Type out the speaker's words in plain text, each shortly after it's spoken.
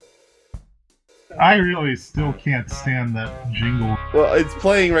I really still can't stand that jingle. Well, it's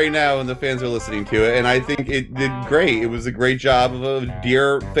playing right now and the fans are listening to it, and I think it did great. It was a great job of a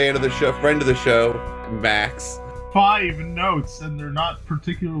dear fan of the show, friend of the show, Max. 5 notes, and they're not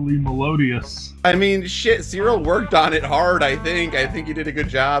particularly melodious. I mean, shit, Cyril worked on it hard, I think. I think he did a good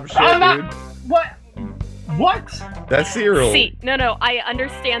job, shit, dude. What? What? That's Cyril. See, no, I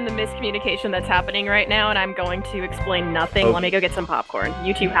understand the miscommunication that's happening right now, and I'm going to explain nothing. Oh. Let me go get some popcorn.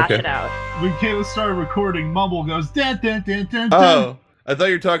 You two hash it out. When Kayla started recording, Mumble goes, dun, dun, dun, dun, dun. Oh, I thought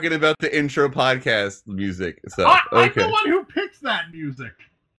you were talking about the intro podcast music stuff. I'm Okay. the one who picks that music.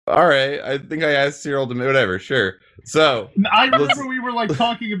 All right. I think I asked Cyril to whatever. Sure. So I remember we were like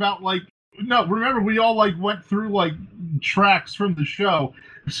talking about like remember we all like went through like tracks from the show.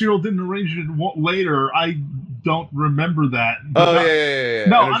 Cyril didn't arrange it later. I don't remember that. Oh yeah.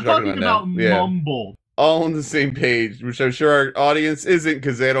 No, I know what I'm you're talking about now. Mumble. All on the same page, which I'm sure our audience isn't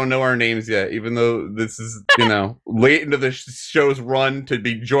because they don't know our names yet. Even though this is late into the show's run to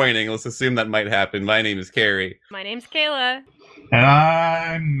be joining, let's assume that might happen. My name is Carrie. My name's Kayla. And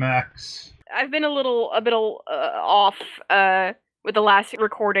I'm Max. I've been a bit off with the last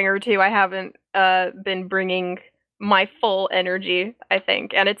recording or two. I haven't been bringing my full energy, I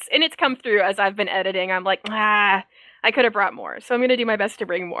think, and it's come through as I've been editing. I'm like, I could have brought more, so I'm gonna do my best to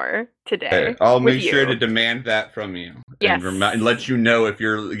bring more today. Okay, I'll with make you. sure to demand that from you. Yes. And let you know if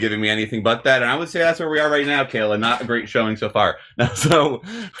you're giving me anything but that. And I would say that's where we are right now, Kayla. Not a great showing so far. So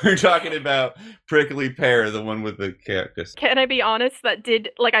we're talking about Prickly Pear, the one with the cactus. Can I be honest? That did,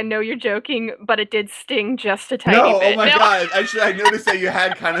 like, I know you're joking, but it did sting just a tiny No, bit. oh my god! Actually, I noticed that you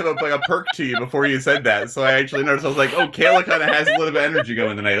had kind of a perk to you before you said that. So I actually noticed. I was like, oh, Kayla kind of has a little bit of energy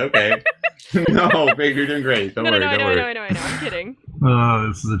going tonight. Okay. No, babe, you're doing great. Don't worry. I know. I'm kidding.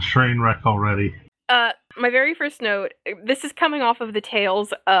 This is a train wreck already. My very first note, this is coming off of the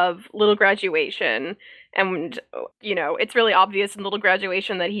tales of Little Graduation, and, it's really obvious in Little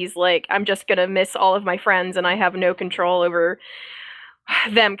Graduation that he's like, I'm just gonna miss all of my friends, and I have no control over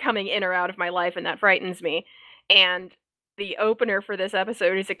them coming in or out of my life, and that frightens me. And the opener for this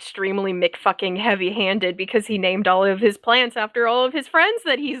episode is extremely McFucking-heavy-handed because he named all of his plants after all of his friends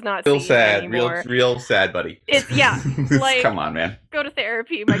that he's not Real seeing sad. anymore. Real sad, buddy. It's, yeah, like, come on, man. Go to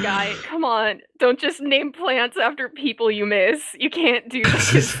therapy, my guy. Come on. Don't just name plants after people you miss. You can't do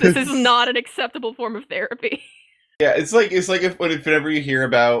this. This is not an acceptable form of therapy. Yeah, it's like if whenever you hear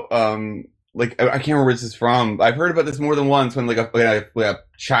about like I can't remember where this is from. I've heard about this more than once when when a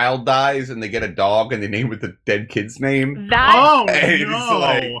child dies and they get a dog and they name it the dead kid's name. Oh and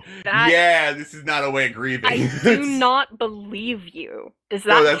no! It's like, yeah, this is not a way of grieving. I do not believe you. Does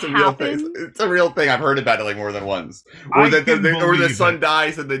that No, that's happen? a real thing. It's a real thing. I've heard about it like more than once. Or I that can or the believe son it.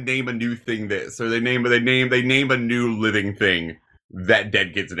 dies and they name a new thing this, or they name a new living thing that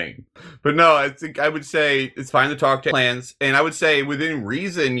dead kid's name. But no, I would say it's fine to talk to plants, and I would say within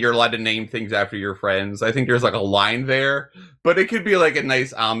reason you're allowed to name things after your friends. I think there's like a line there, but it could be like a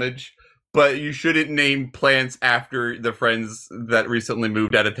nice homage. But you shouldn't name plants after the friends that recently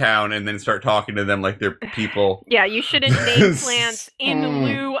moved out of town and then start talking to them like they're people. Yeah, you shouldn't name plants in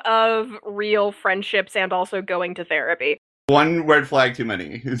lieu of real friendships and also going to therapy. One red flag too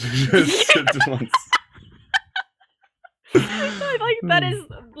many. Just once. Like, that is,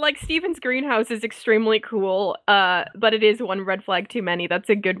 like, Steven's greenhouse is extremely cool, but it is one red flag too many. That's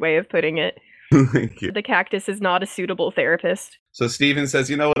a good way of putting it. Thank you. The cactus is not a suitable therapist. So Steven says,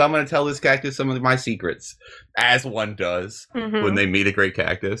 you know what, I'm going to tell this cactus some of my secrets, as one does when they meet a great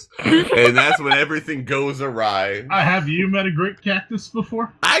cactus. And that's when everything goes awry. Have you met a great cactus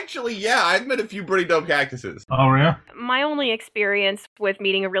before? Actually, yeah, I've met a few pretty dope cactuses. Oh, yeah? My only experience with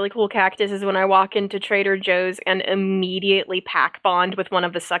meeting a really cool cactus is when I walk into Trader Joe's and immediately pack bond with one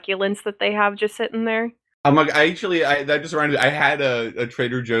of the succulents that they have just sitting there. That just reminded me, I had a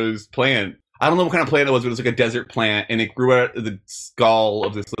Trader Joe's plant. I don't know what kind of plant it was, but it was like a desert plant, and it grew out of the skull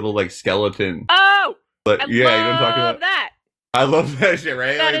of this little, like, skeleton. Oh! But I yeah, love you know what I'm talking about? that! I love that shit,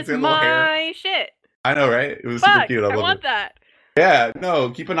 right? That Like, is it's a little hair. my shit! I know, right? It was super Fuck, cute. I love want it. that! Yeah, no,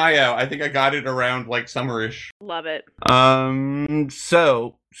 keep an eye out. I think I got it around, like, summerish. Love it.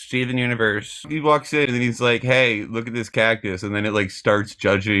 So Steven Universe, he walks in and then he's like, hey, look at this cactus, and then it like starts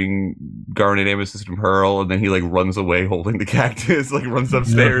judging Garnet, Amethyst, and Pearl, and then he like runs away holding the cactus, like runs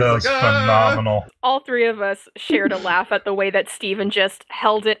upstairs. That was like, "Ah!" phenomenal. All three of us shared a laugh at the way that Steven just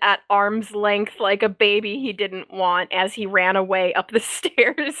held it at arm's length like a baby he didn't want as he ran away up the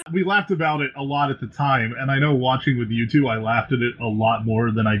stairs. We laughed about it a lot at the time, and I know watching with you two, I laughed at it a lot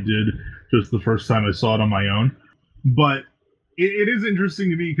more than I did just the first time I saw it on my own. But it is interesting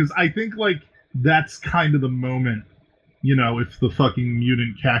to me because I think like that's kind of the moment, you know, if the fucking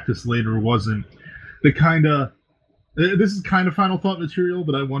mutant cactus later wasn't, that kind of. This is kind of final thought material,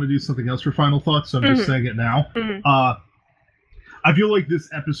 but I want to do something else for final thoughts, so I'm just saying it now. I feel like this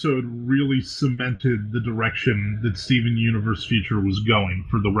episode really cemented the direction that Steven Universe Future was going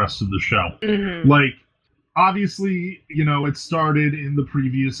for the rest of the show. Like, obviously, it started in the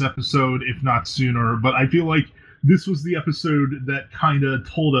previous episode, if not sooner, but I feel like this was the episode that kind of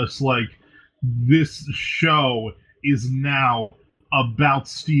told us, like, this show is now about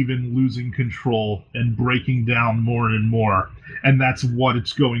Steven losing control and breaking down more and more, and that's what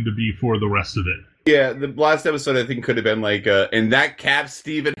it's going to be for the rest of it. Yeah, the last episode I think could have been like, and that caps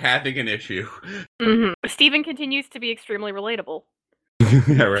Steven having an issue. Steven continues to be extremely relatable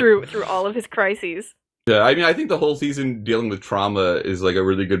Yeah, right. through all of his crises. Yeah, I mean, I think the whole season dealing with trauma is like a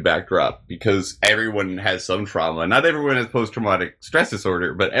really good backdrop because everyone has some trauma. Not everyone has post-traumatic stress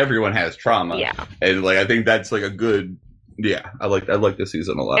disorder, but everyone has trauma. Yeah, and like I think that's like a good. Yeah, I like this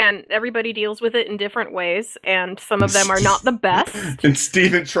season a lot. and everybody deals with it in different ways, and some of them are not the best. And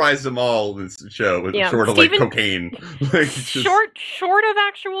Steven tries them all this show with sort of Steven, like cocaine. Like, just... short of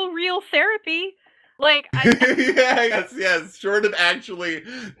actual real therapy. Like, yes, short of actually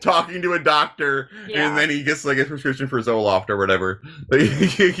talking to a doctor, and then he gets like a prescription for Zoloft or whatever. Like,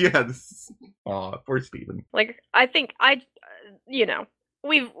 poor Steven. Like, I think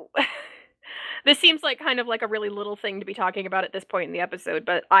we've. This seems like kind of like a really little thing to be talking about at this point in the episode,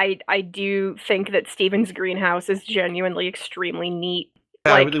 but I do think that Steven's greenhouse is genuinely extremely neat.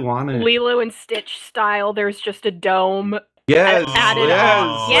 Yeah, like, I really want it. Lilo and Stitch style. There's just a dome. Yes, added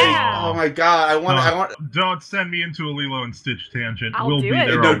yes. yeah. Oh my god, I want. Don't send me into a Lilo and Stitch tangent. I'll we'll do be it.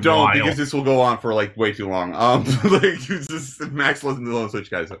 there No, a don't, while. because this will go on for like way too long. Like it's just, Max listens to Lilo and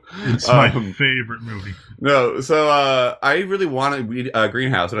Stitch, guys. So. It's my favorite movie. No, so I really want a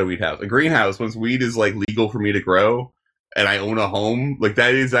greenhouse, not a weed house. A greenhouse once weed is like legal for me to grow, and I own a home. Like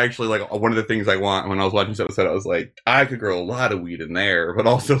that is actually like one of the things I want. When I was watching this episode, I was like, I could grow a lot of weed in there, but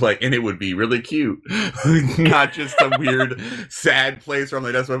also like, and it would be really cute, not just some weird, sad place where I'm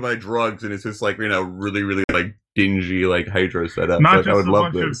like, that's one of my drugs, and it's just like really, really like dingy like hydro setup. Not so I just would a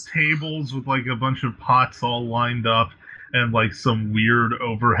love bunch this. of tables with like a bunch of pots all lined up and like some weird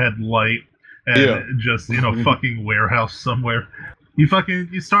overhead light and just fucking warehouse somewhere. You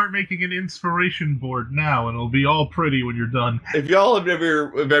start making an inspiration board now, and it'll be all pretty when you're done. If y'all have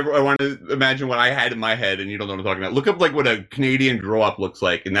ever I want to imagine what I had in my head, and you don't know what I'm talking about, look up like what a Canadian grow up looks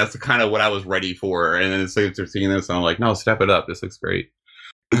like, and that's kind of what I was ready for. And then so they're seeing this, and I'm like, no, step it up. This looks great.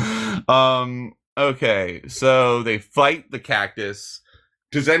 Okay, so they fight the cactus.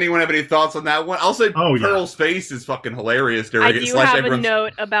 Does anyone have any thoughts on that one? I'll say Pearl's face is fucking hilarious during I it. do have a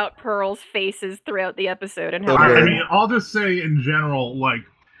note about Pearl's faces throughout the episode and how. I mean, I'll just say in general, like,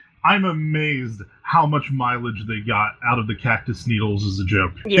 I'm amazed how much mileage they got out of the cactus needles as a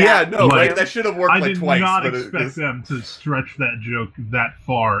joke. Yeah, no, like, that should have worked like twice. I did not expect them to stretch that joke that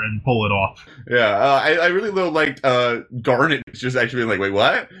far and pull it off. Yeah, I really liked Garnet just actually being like, wait,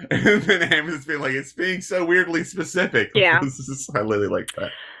 what? And then Hammer's being like, it's being so weirdly specific. Yeah. I really like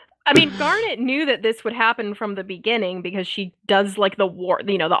that. I mean, Garnet knew that this would happen from the beginning because she does like the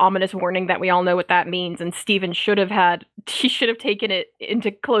ominous warning that we all know what that means, and Steven should have taken it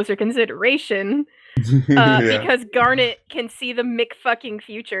into closer consideration because Garnet can see the McFucking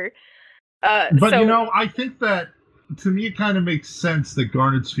future. But I think that to me it kind of makes sense that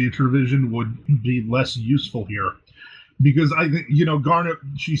Garnet's future vision would be less useful here because I think Garnet,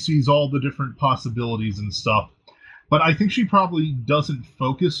 she sees all the different possibilities and stuff. But I think she probably doesn't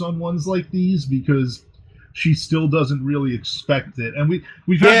focus on ones like these because she still doesn't really expect it. And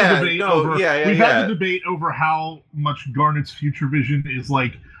we've had the debate over how much Garnet's future vision is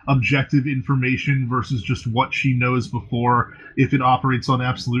like objective information versus just what she knows before, if it operates on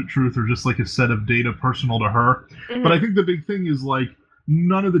absolute truth or just like a set of data personal to her. Mm-hmm. But I think the big thing is like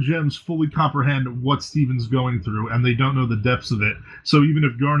none of the gems fully comprehend what Steven's going through, and they don't know the depths of it. So even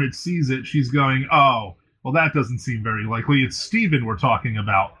if Garnet sees it, she's going, oh, well, that doesn't seem very likely. It's Steven we're talking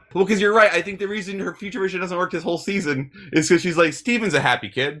about. Well, because you're right. I think the reason her future vision doesn't work this whole season is because she's like, Steven's a happy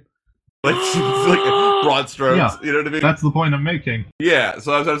kid. Like, it's like broad strokes. Yeah, you know what I mean? That's the point I'm making. Yeah,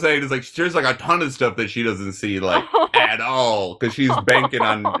 so what I'm saying is like, there's like a ton of stuff that she doesn't see like at all because she's banking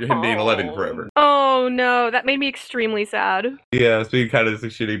on him being 11 forever. Oh no, that made me extremely sad. Yeah, so you kind of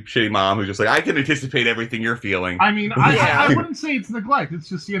this shitty mom who's just like, I can anticipate everything you're feeling. I mean, I wouldn't say it's neglect. It's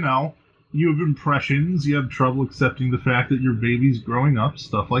just, you have impressions, you have trouble accepting the fact that your baby's growing up,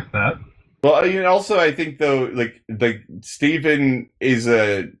 stuff like that. Well, also I think though, like Steven is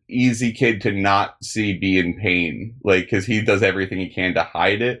a easy kid to not see be in pain, like because he does everything he can to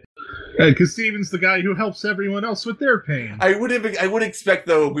hide it. Because Steven's the guy who helps everyone else with their pain. I would expect,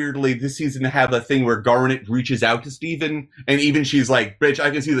 though, weirdly, this season to have a thing where Garnet reaches out to Steven, and even she's like, bitch,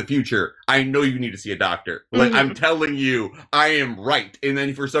 I can see the future. I know you need to see a doctor. Like, I'm telling you, I am right. And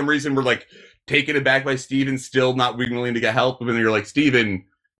then for some reason, we're like taken aback by Steven still not being willing to get help. And then you're like, Steven,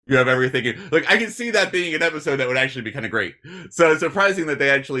 you have everything. Like, I can see that being an episode that would actually be kind of great. So it's surprising that they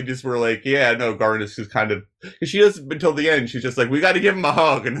actually just were like, yeah, no, Garnet's just kind of, because she does until the end. She's just like, we got to give him a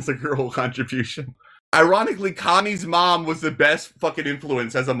hug, and it's like her whole contribution. Ironically, Connie's mom was the best fucking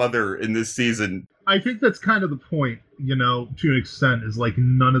influence as a mother in this season. I think that's kind of the point, you know, to an extent, is like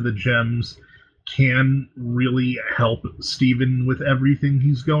none of the gems can really help Steven with everything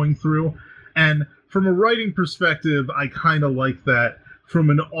he's going through. And from a writing perspective, I kind of like that. From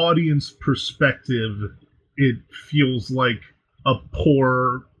an audience perspective, it feels like a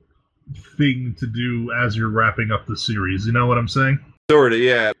poor thing to do as you're wrapping up the series. You know what I'm saying? Sort of,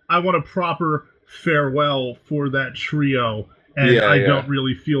 yeah. I want a proper farewell for that trio, and I don't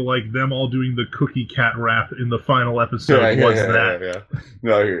really feel like them all doing the cookie cat rap in the final episode was that. Yeah.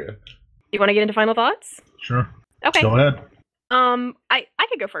 No, I hear you. You want to get into final thoughts? Sure. Okay. Go ahead. I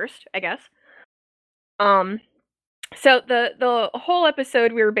could go first, I guess. So the whole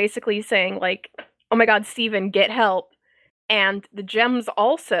episode we were basically saying like, oh my god, Steven, get help. And the gems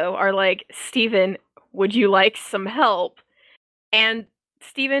also are like, Steven, would you like some help? And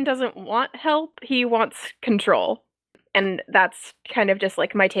Steven doesn't want help, he wants control. And that's kind of just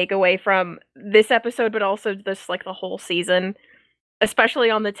like my takeaway from this episode, but also this like the whole season. Especially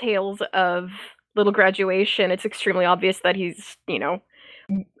on the tails of Little Graduation, it's extremely obvious that he's, you know,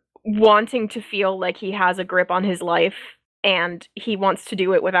 wanting to feel like he has a grip on his life, and he wants to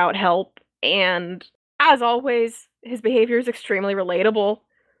do it without help. And as always, his behavior is extremely relatable,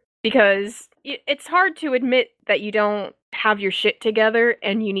 because it's hard to admit that you don't have your shit together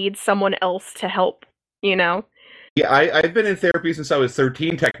and you need someone else to help, you know? Yeah, I've been in therapy since I was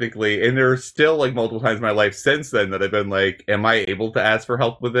 13, technically, and there are still, like, multiple times in my life since then that I've been like, am I able to ask for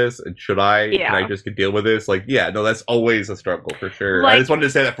help with this? And should I? Yeah. Can I just deal with this? Like, yeah, no, that's always a struggle, for sure. Like, I just wanted to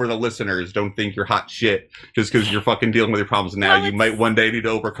say that for the listeners. Don't think you're hot shit just because you're fucking dealing with your problems now. Well, you might one day need to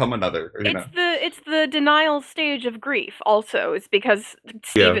overcome another. It's the denial stage of grief, also. It's because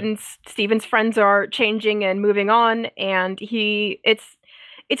Steven's friends are changing and moving on, and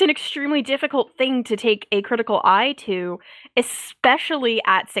it's an extremely difficult thing to take a critical eye to, especially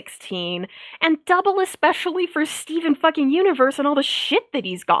at 16, and double especially for Steven fucking Universe and all the shit that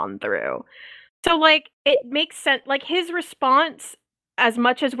he's gone through. So, like, it makes sense. Like, his response, as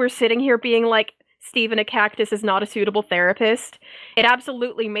much as we're sitting here being like, Steven a cactus is not a suitable therapist, it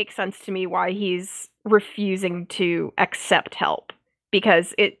absolutely makes sense to me why he's refusing to accept help.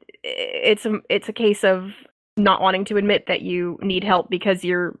 Because it's a case of not wanting to admit that you need help because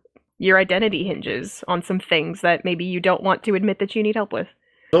your identity hinges on some things that maybe you don't want to admit that you need help with.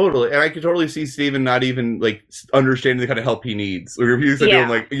 Totally. And I could totally see Steven not even, like, understanding the kind of help he needs. Or if he was doing,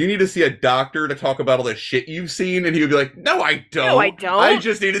 like, you need to see a doctor to talk about all the shit you've seen, and he would be like, no, I don't. No, I don't. I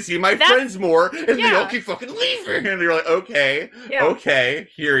just need to see my friends more, and they all keep fucking leaving. And you're like, okay,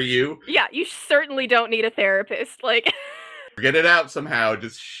 hear you. Yeah, you certainly don't need a therapist. Like, get it out somehow.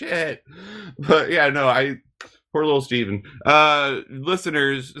 Just shit. But, yeah, no, poor little Steven.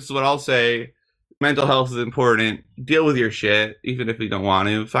 Listeners, this is what I'll say. Mental health is important. Deal with your shit, even if you don't want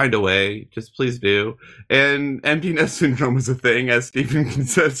to. Find a way. Just please do. And emptiness syndrome is a thing, as Steven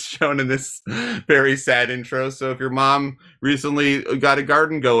has shown in this very sad intro. So if your mom recently got a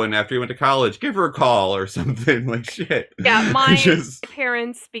garden going after you went to college, give her a call or something. Like, shit. Yeah, my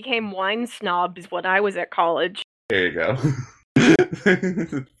parents became wine snobs when I was at college. There you go.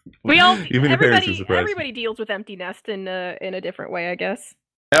 Everybody deals with empty nest in a different way, I guess.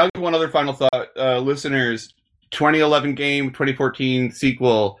 I'll give one other final thought. Listeners, 2011 game, 2014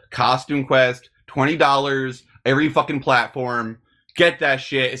 sequel, Costume Quest, $20, every fucking platform. Get that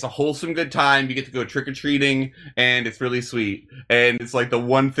shit. It's a wholesome good time. You get to go trick-or-treating, and it's really sweet. And it's like the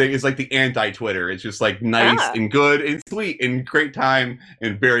one thing, it's like the anti-Twitter. It's just like nice and good and sweet and great time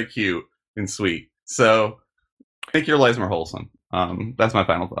and very cute and sweet. So make your lives more wholesome. That's my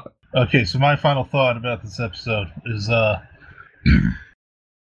final thought. Okay, so my final thought about this episode is,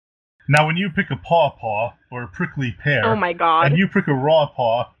 now when you pick a pawpaw or a prickly pear, oh my god, and you pick a raw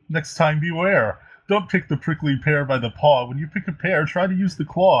paw, next time beware. Don't pick the prickly pear by the paw. When you pick a pear, try to use the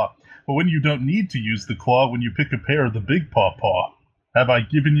claw. But when you don't need to use the claw, when you pick a pear, the big paw. Have I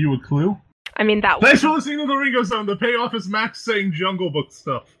given you a clue? I mean, Thanks for listening to the Ringo Zone. The payoff is Max saying Jungle Book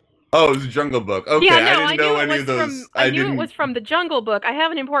stuff. Oh, it was a Jungle Book. Okay, Yeah, no, I didn't know any of those. I knew it was from the Jungle Book. I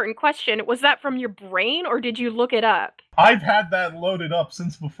have an important question. Was that from your brain, or did you look it up? I've had that loaded up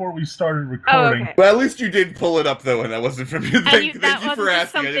since before we started recording. Oh, okay. Well, at least you did pull it up, though, and that wasn't from you. Thank you for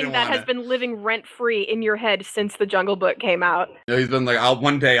asking. Something that has been living rent-free in your head since the Jungle Book came out. No, he's been like,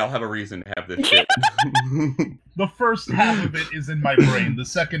 one day I'll have a reason to have this shit. The first half of it is in my brain. The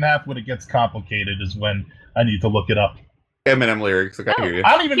second half, when it gets complicated, is when I need to look it up. Eminem lyrics, like, I hear you.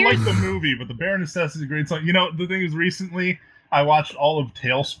 I don't even like the movie, but The Bare Necessities is a great song. You know, the thing is, recently, I watched all of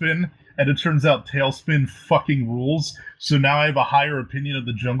Tailspin, and it turns out Tailspin fucking rules, so now I have a higher opinion of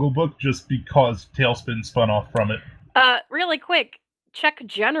the Jungle Book just because Tailspin spun off from it. Really quick, check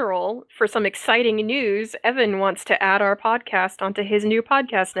General for some exciting news. Evan wants to add our podcast onto his new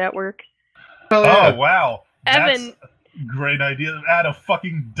podcast network. Oh, wow. Evan... That's a great idea. Add a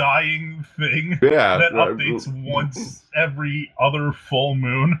fucking dying thing that updates once every other full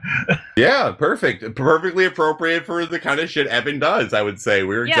moon. Yeah, perfect. Perfectly appropriate for the kind of shit Evan does, I would say.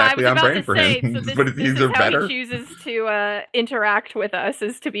 We're exactly on brand for him. So but these are better. He chooses to interact with us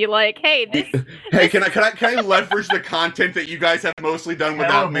is to be like, hey, hey, can I leverage the content that you guys have mostly done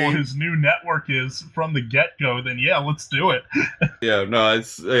without me? His new network is from the get-go, then yeah, let's do it. Yeah, no,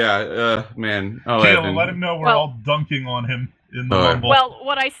 it's man. Oh, Kayla, let him know we're all dunking on him in the Rumble. Well,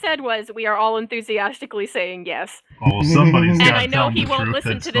 what I said was we are all enthusiastically saying yes. Oh, somebody's and I know he won't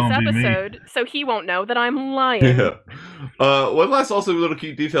listen to this episode, so he won't know that I'm lying. Yeah. One last also little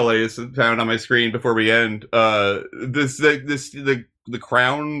cute detail I just found on my screen before we end. The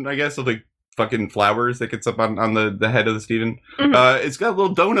crown, I guess, of the fucking flowers that gets up on the head of the Steven. Mm-hmm. It's got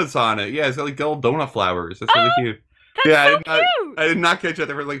little donuts on it. Yeah, it's got like little donut flowers. That's really cute. That's so cute! I did not catch that.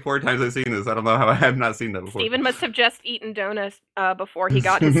 There were like 4 times I've seen this. I don't know how I have not seen that before. Steven must have just eaten donuts before he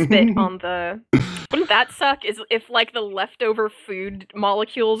got his spit on the... Wouldn't that suck? Is if like the leftover food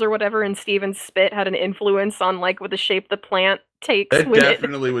molecules or whatever in Steven's spit had an influence on like what the shape the plant takes? It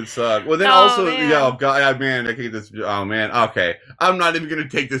definitely would suck. Well, then okay. I'm not even gonna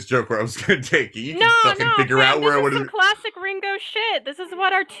take this joke where I was gonna take it. You can fucking figure out where I would. This is some classic Ringo shit. This is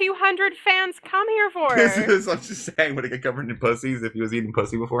what our 200 fans come here for. I'm just saying, would it get covered in pussies if he was eating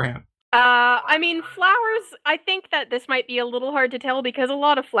pussy beforehand? I mean, flowers, I think that this might be a little hard to tell because a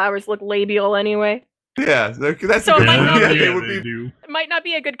lot of flowers look labial anyway. Yeah, that's so a good it might not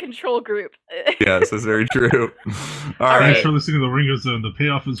be a good control group. Yes, that's very true. All right. Thanks for listening to the Ringo Zone. The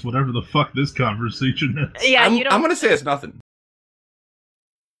payoff is whatever the fuck this conversation is. Yeah, I'm going to say it's nothing.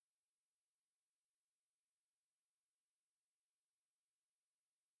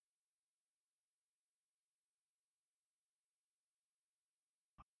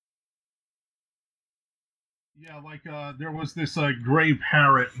 Yeah, like there was this gray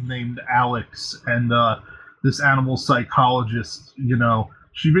parrot named Alex, and this animal psychologist, you know,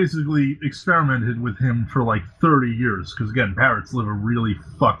 she basically experimented with him for like 30 years, because again, parrots live a really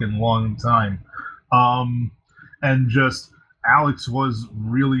fucking long time. And just, Alex was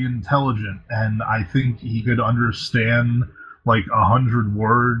really intelligent, and I think he could understand like 100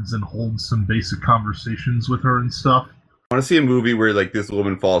 words and hold some basic conversations with her and stuff. I want to see a movie where like this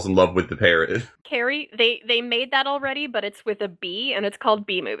woman falls in love with the parrot. Carrie, they made that already, but it's with a B, and it's called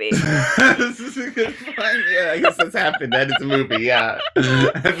B Movie. This is a good one. Yeah, I guess that's happened. That is a movie, yeah.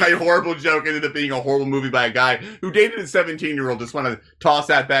 And my horrible joke ended up being a horrible movie by a guy who dated a 17-year-old. Just want to toss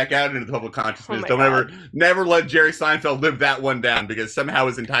that back out into the public consciousness. Don't never let Jerry Seinfeld live that one down, because somehow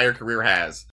his entire career has.